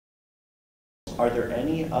are there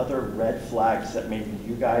any other red flags that maybe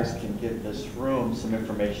you guys can give this room some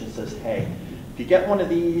information that says, hey, if you get one of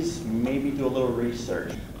these, maybe do a little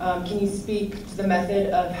research? Can you speak to the method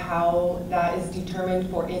of how that is determined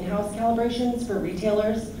for in-house calibrations for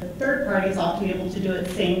retailers? Third parties ought to be able to do it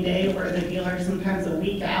same day, where the dealer is sometimes a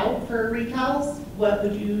week out for recals. What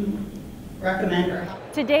would you recommend or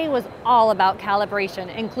help? Today was all about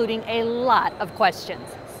calibration, including a lot of questions.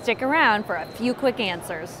 Stick around for a few quick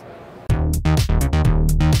answers.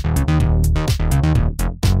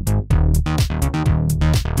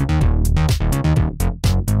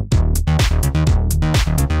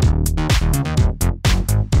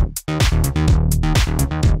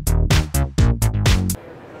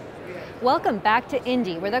 Welcome back to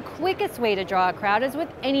Indy, where the quickest way to draw a crowd is with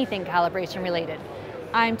anything calibration related.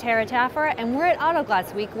 I'm Tara Taffer, and we're at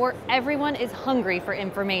Autoglass Week, where everyone is hungry for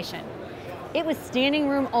information. It was standing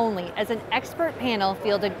room only as an expert panel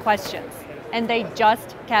fielded questions, and they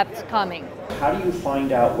just kept coming. How do you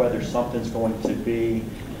find out whether something's going to be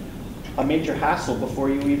a major hassle before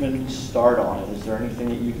you even start on it? Is there anything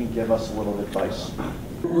that you can give us a little advice?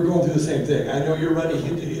 We're going through the same thing. I know you're running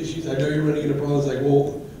into issues. I know you're running into problems like,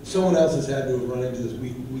 well, someone else has had to run into this.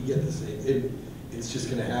 We get the same. It's just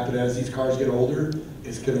going to happen as these cars get older.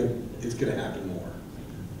 It's going to happen more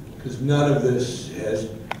because none of this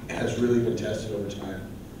has really been tested over time.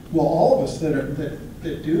 Well, all of us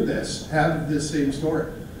that do this have this same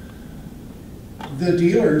story. The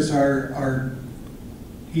dealers are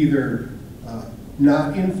either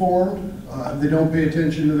not informed, they don't pay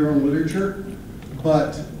attention to their own literature,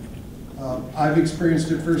 but I've experienced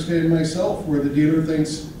it firsthand myself, where the dealer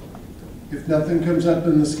thinks if nothing comes up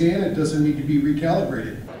in the scan, it doesn't need to be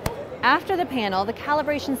recalibrated. After the panel, the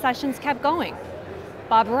calibration sessions kept going.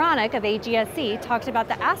 Bob Baronic of AGSC talked about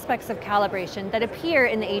the aspects of calibration that appear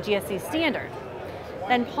in the AGSC standard.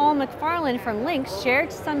 Then Paul McFarland from Lynx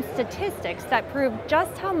shared some statistics that prove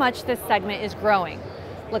just how much this segment is growing.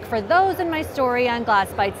 Look for those in my story on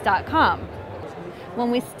glassbites.com.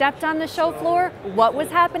 When we stepped on the show floor, what was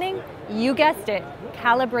happening? You guessed it,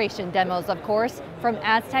 calibration demos, of course, from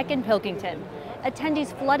Aztec and Pilkington.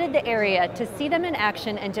 Attendees flooded the area to see them in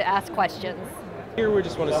action and to ask questions. Here we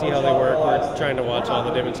just want to see how they work. We're trying to watch all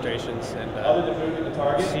the demonstrations and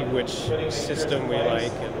see which system we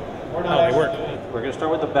like and how they work. We're going to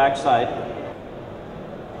start with the back side.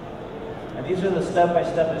 And these are the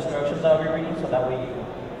step-by-step instructions I'll be reading, so that way you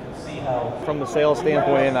can see how... From the sales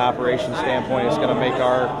standpoint and the operations standpoint, it's going to make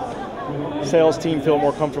our sales team feel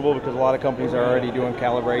more comfortable because a lot of companies are already doing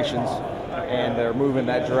calibrations and they're moving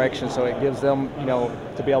that direction, so it gives them,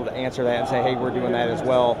 to be able to answer that and say, hey, we're doing that as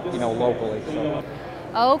well, locally. So.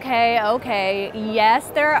 Okay. Yes,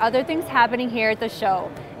 there are other things happening here at the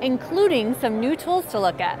show, including some new tools to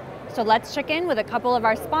look at. So let's check in with a couple of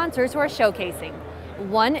our sponsors who are showcasing.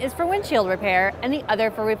 One is for windshield repair and the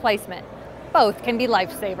other for replacement. Both can be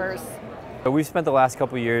lifesavers. We've spent the last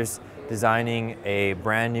couple of years designing a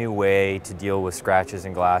brand new way to deal with scratches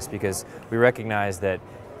in glass because we recognize that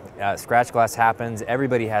scratch glass happens,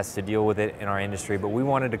 everybody has to deal with it in our industry, but we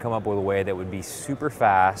wanted to come up with a way that would be super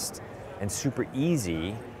fast and super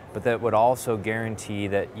easy, but that would also guarantee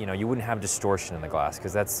that you wouldn't have distortion in the glass,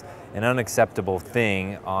 because that's an unacceptable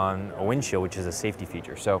thing on a windshield, which is a safety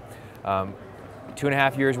feature. So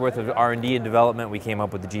 2.5 years worth of R&D and development, we came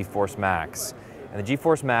up with the G-Force Max. And the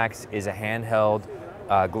G-Force Max is a handheld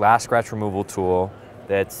glass scratch removal tool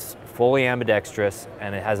that's fully ambidextrous,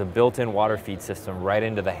 and it has a built-in water feed system right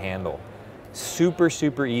into the handle. Super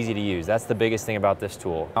easy to use. That's the biggest thing about this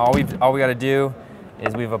tool. All we got to do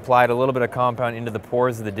is we've applied a little bit of compound into the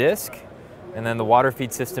pores of the disc, and then the water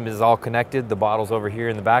feed system is all connected. The bottle's over here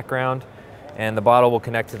in the background, and the bottle will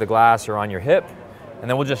connect to the glass or on your hip, and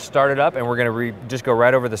then we'll just start it up, and we're going to just go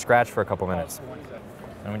right over the scratch for a couple minutes.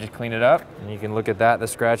 And we just clean it up, and you can look at that. The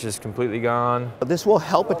scratch is completely gone. This will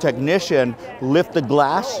help a technician lift the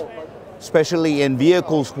glass, especially in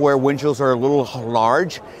vehicles where windshields are a little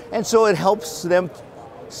large, and so it helps them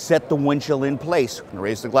set the windshield in place. We're gonna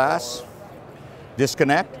raise the glass,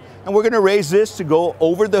 disconnect, and we're gonna raise this to go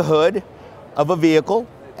over the hood of a vehicle,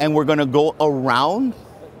 and we're gonna go around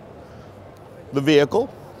the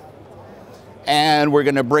vehicle, and we're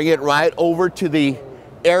gonna bring it right over to the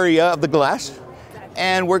area of the glass,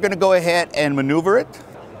 and we're gonna go ahead and maneuver it.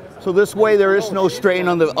 So this way there is no strain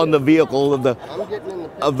on the vehicle of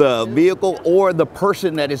the vehicle or the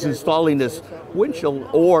person that is installing this windshield,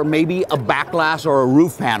 or maybe a back glass or a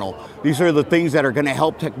roof panel. These are the things that are going to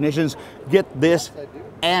help technicians get this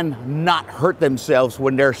and not hurt themselves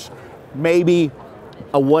when there's maybe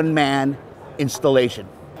a one-man installation.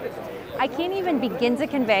 I can't even begin to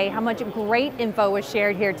convey how much great info was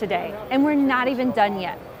shared here today, and we're not even done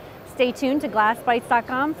yet. Stay tuned to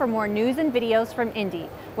glassbites.com for more news and videos from Indy,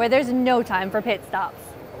 where there's no time for pit stops.